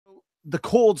the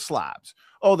cold slabs.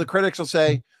 Oh, the critics will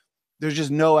say there's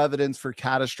just no evidence for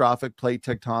catastrophic plate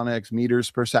tectonics, meters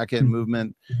per second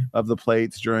movement of the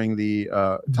plates during the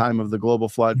time of the global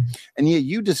flood. And yet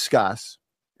you discuss,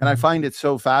 and I find it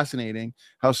so fascinating,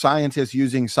 how scientists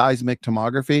using seismic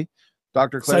tomography,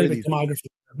 Dr. Clarey,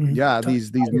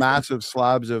 these massive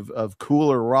slabs of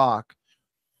cooler rock,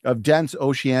 of dense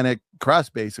oceanic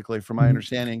crust, basically, from my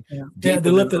understanding. The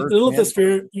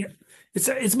lithosphere,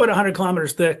 it's about 100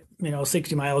 kilometers thick,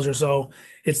 60 miles or so.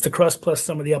 It's the crust plus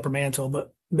some of the upper mantle,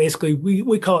 but basically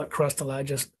we call it crust a lot.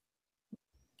 Just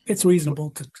it's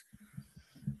reasonable to.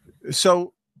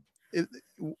 So,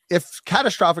 if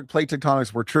catastrophic plate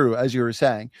tectonics were true, as you were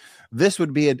saying, this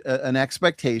would be an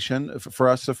expectation for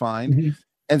us to find.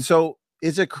 And so,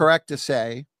 is it correct to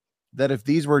say that if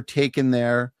these were taken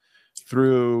there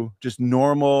through just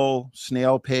normal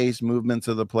snail pace movements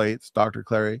of the plates, Dr.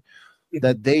 Clarey,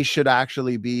 that they should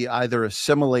actually be either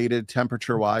assimilated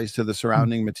temperature wise to the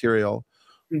surrounding material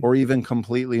or even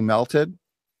completely melted?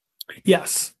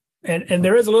 Yes. And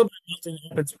there is a little bit of melting that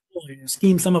happens. You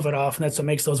steam some of it off, and that's what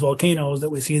makes those volcanoes that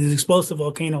we see, these explosive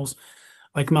volcanoes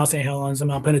like Mount St. Helens and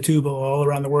Mount Pinatubo all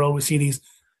around the world. We see these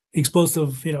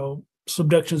explosive,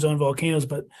 subduction zone volcanoes,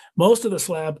 but most of the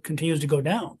slab continues to go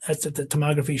down. That's what the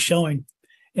tomography is showing.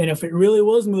 And if it really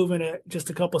was moving at just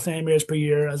a couple centimeters per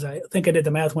year, as I think I did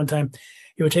the math one time,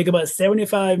 it would take about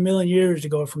 75 million years to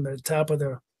go from the top of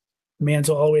the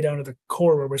mantle all the way down to the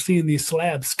core, where we're seeing these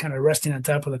slabs kind of resting on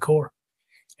top of the core.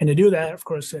 And to do that, of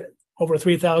course, at over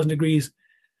 3,000 degrees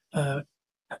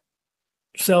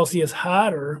Celsius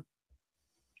hotter,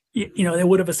 they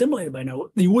would have assimilated by now.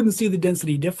 You wouldn't see the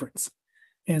density difference.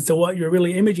 And so what you're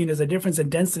really imaging is a difference in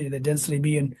density, the density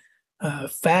being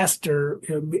faster.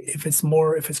 If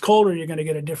it's colder, you're going to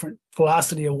get a different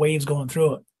velocity of waves going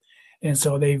through it. And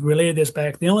so they related this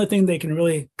back. The only thing they can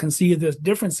really conceive this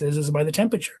difference is by the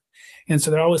temperature. And so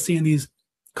they're always seeing these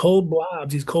cold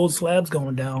blobs, these cold slabs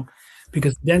going down,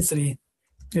 because density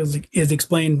is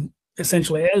explained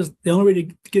essentially as the only way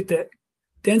to get that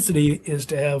density is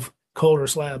to have colder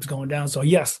slabs going down. So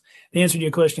yes, the answer to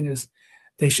your question is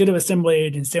they should have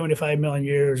assimilated in 75 million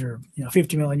years or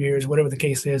 50 million years, whatever the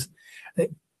case is.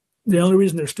 The only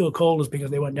reason they're still cold is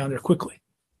because they went down there quickly.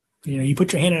 You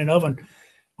put your hand in an oven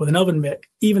with an oven mitt,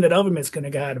 even that oven mitt's going to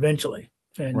go out eventually.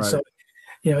 And so,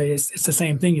 it's the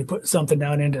same thing. You put something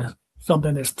down into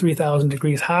something that's 3,000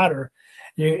 degrees hotter,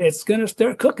 it's going to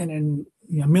start cooking in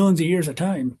millions of years of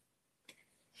time.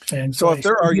 And so if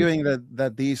they're arguing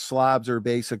that these slabs are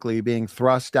basically being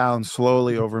thrust down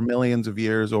slowly over millions of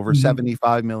years, over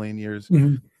 75 million years,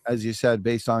 as you said,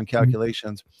 based on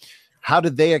calculations, how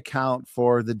did they account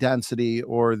for the density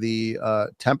or the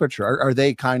temperature? Are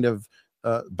they kind of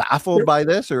baffled by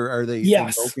this, or are they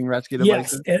invoking rescue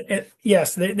devices?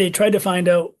 Yes, they tried to find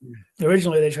out.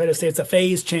 Originally, they tried to say it's a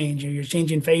phase change. You're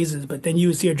changing phases, but then you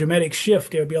would see a dramatic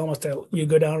shift. It would be almost you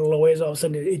go down a little ways, all of a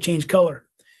sudden it changed color,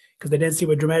 because the density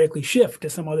would dramatically shift to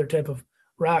some other type of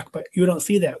rock, but you don't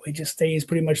see that. It just stays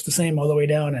pretty much the same all the way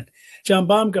down. And John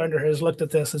Baumgartner has looked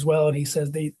at this as well, and he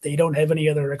says they don't have any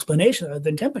other explanation other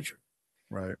than temperature.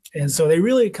 Right. And so they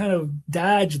really kind of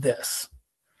dodge this.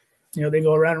 They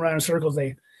go around and around in circles.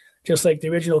 They, just like the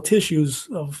original tissues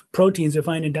of proteins they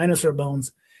find in dinosaur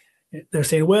bones, they're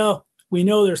saying, well, we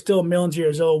know they're still millions of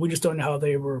years old. We just don't know how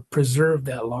they were preserved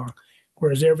that long.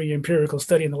 Whereas every empirical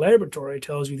study in the laboratory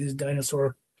tells you these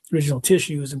dinosaur original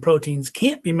tissues and proteins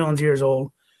can't be millions of years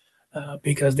old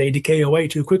because they decay away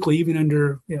too quickly, even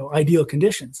under ideal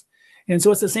conditions. And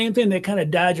so it's the same thing. They kind of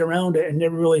dodge around it and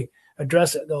never really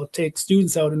address it. They'll take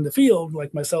students out in the field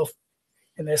like myself,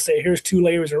 and they say, here's two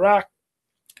layers of rock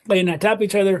laying on top of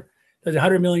each other. There's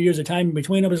 100 million years of time in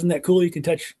between them. Isn't that cool? You can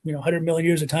touch 100 million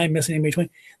years of time missing in between.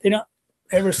 They don't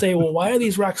ever say, well, why are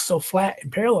these rocks so flat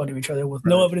and parallel to each other with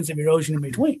no evidence of erosion in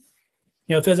between?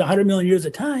 If there's 100 million years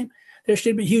of time, there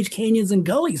should be huge canyons and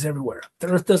gullies everywhere. The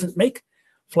Earth doesn't make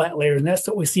flat layers, and that's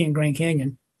what we see in Grand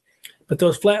Canyon. But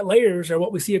those flat layers are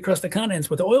what we see across the continents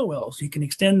with oil wells. You can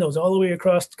extend those all the way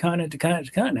across continent to continent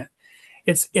to continent.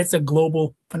 It's a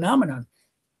global phenomenon.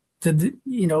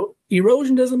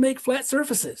 Erosion doesn't make flat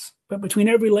surfaces, but between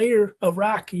every layer of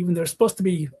rock, even there's supposed to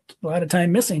be a lot of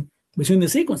time missing between the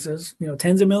sequences,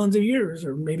 tens of millions of years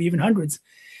or maybe even hundreds.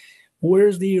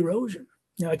 Where's the erosion?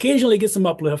 Occasionally it gets some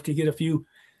uplift. You get a few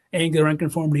angular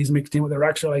unconformities mixed in with the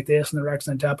rocks are like this, and the rocks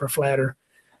on top are flatter.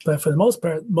 But for the most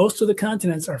part, most of the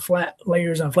continents are flat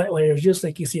layers on flat layers, just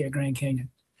like you see at Grand Canyon.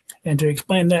 And to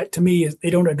explain that to me,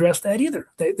 they don't address that either.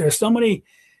 There's so many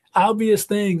obvious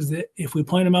things that if we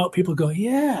point them out, people go,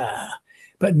 yeah,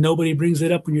 but nobody brings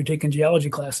it up when you're taking geology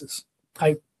classes.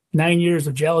 I 9 years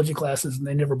of geology classes, and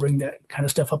they never bring that kind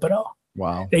of stuff up at all.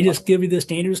 Wow. They just give you the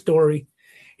standard story.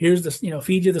 Here's this,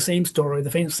 feed you the same story,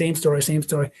 same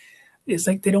story. It's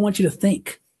like they don't want you to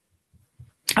think.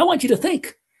 I want you to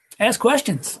think, ask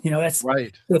questions. That's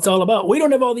right. What it's all about. We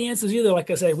don't have all the answers either. Like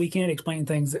I say, we can't explain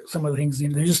things. Some of the things,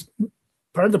 they're just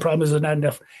part of the problem is there's not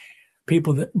enough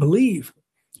people that believe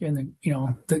in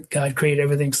that God created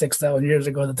everything 6,000 years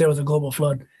ago, that there was a global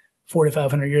flood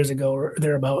 4,500 years ago or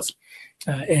thereabouts.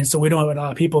 And so we don't have a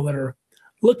lot of people that are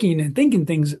looking and thinking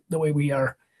things the way we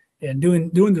are and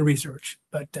doing the research.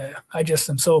 But I just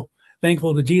am so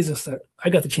thankful to Jesus that I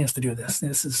got the chance to do this.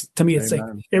 This is, to me, it's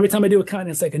Amen. Like every time I do a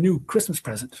continent, it's like a new Christmas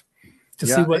present to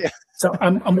see what. Yeah. So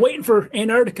I'm waiting for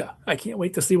Antarctica. I can't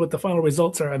wait to see what the final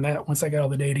results are on that once I got all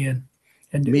the data in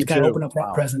and kind of open up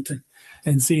that present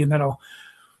and see. And then I'll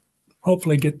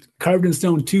hopefully get carved in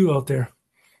stone 2 out there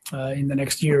in the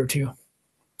next year or 2.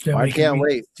 So I can't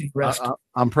wait.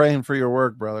 I'm praying for your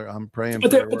work, brother. I'm praying for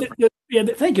your work. Yeah,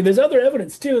 thank you. There's other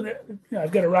evidence too. That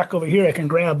I've got a rock over here I can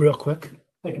grab real quick.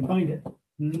 If I can find it.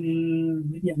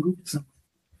 Maybe I moved some.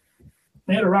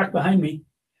 I had a rock behind me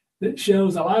that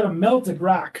shows a lot of melted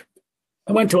rock.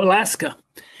 I went to Alaska,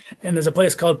 and there's a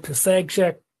place called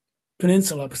Pasagshak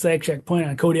Peninsula, Pasagshak Point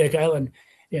on Kodiak Island,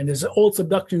 and there's an old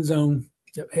subduction zone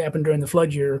that happened during the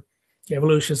flood year. The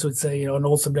evolutionists would say, an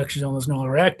old subduction zone is no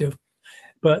longer active.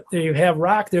 But you have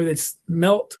rock there that's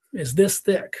melt is this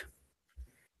thick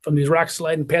from these rocks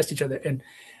sliding past each other.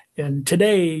 And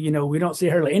today, we don't see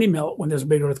hardly any melt when there's a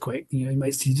big earthquake. You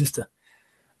might see just a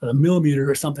millimeter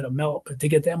or something of melt. But to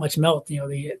get that much melt,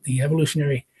 the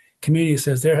evolutionary community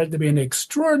says there had to be an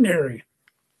extraordinary,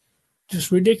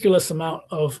 just ridiculous amount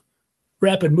of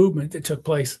rapid movement that took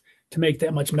place to make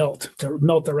that much melt, to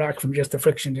melt the rock from just the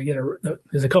friction to get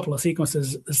there's a couple of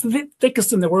sequences. It's the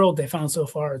thickest in the world they found so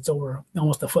far. It's over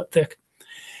almost a foot thick.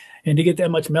 And to get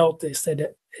that much melt, they said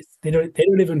that they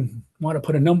don't even want to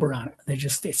put a number on it.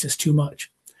 It's just too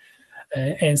much.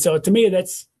 And so to me,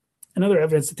 that's another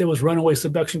evidence that there was runaway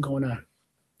subduction going on,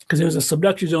 because there's a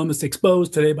subduction zone that's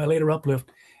exposed today by later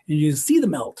uplift. And you see the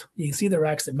melt. You see the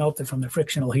rocks that melted from the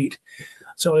frictional heat.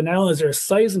 So not only is there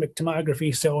seismic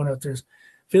tomography showing that there's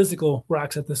physical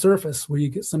rocks at the surface where you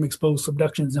get some exposed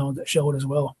subduction zone that show it as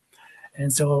well.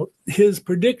 And so his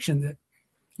prediction that,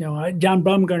 John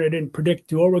Baumgartner didn't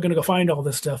predict, we're going to go find all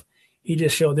this stuff. He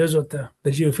just showed there's what the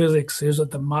geophysics, here's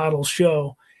what the models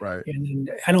show. Right.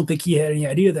 And I don't think he had any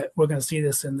idea that we're going to see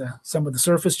this in some of the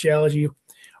surface geology.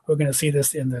 We're going to see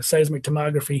this in the seismic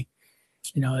tomography.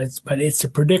 But it's a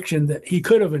prediction that he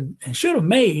could have and should have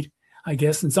made, I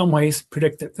guess, in some ways,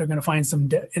 predict that they're going to find some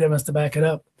evidence to back it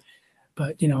up.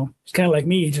 But, it's kind of like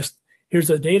me, here's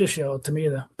the data show. To me,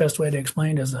 the best way to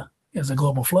explain it is a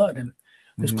global flood. And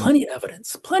there's plenty of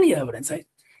evidence.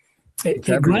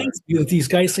 It grinds you that these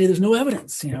guys say there's no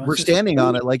evidence. We're standing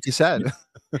on it, like you said.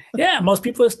 Yeah, most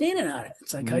people are standing on it.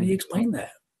 It's like, how do you explain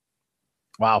that?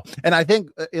 Wow. And I think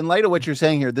in light of what you're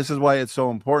saying here, this is why it's so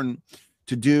important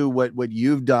to do what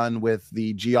you've done with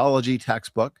the geology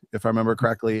textbook, if I remember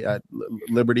correctly, at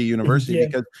Liberty University,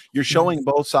 because you're showing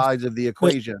both sides of the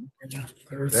equation. There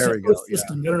we go. Yeah.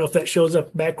 I don't know if that shows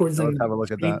up backwards. Let's have a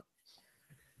look at that.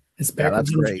 It's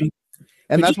backwards. Yeah, that's great.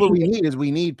 And that's what we need we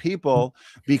need people,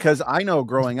 because I know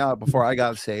growing up, before I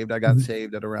got saved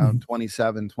at around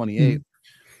 27, 28.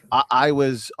 I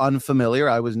was unfamiliar.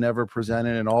 I was never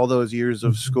presented in all those years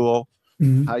of school,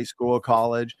 high school,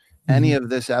 college, any of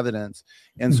this evidence.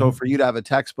 And so for you to have a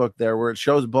textbook there where it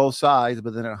shows both sides,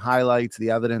 but then it highlights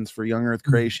the evidence for young Earth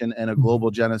creation and a global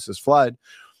Genesis flood,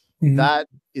 that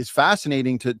is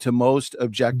fascinating to most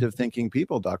objective thinking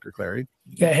people, Dr. Clarey.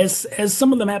 Yeah, it has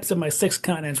some of the maps of my 6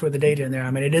 continents with the data in there.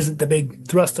 I mean, it isn't the big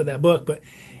thrust of that book, but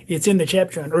it's in the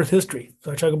chapter on Earth history.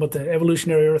 So I talk about the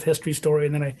evolutionary Earth history story,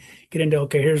 and then I get into,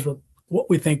 okay, here's what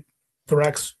we think the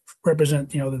rocks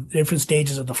represent, the different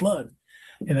stages of the flood.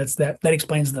 And that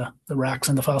explains the rocks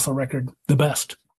and the fossil record the best.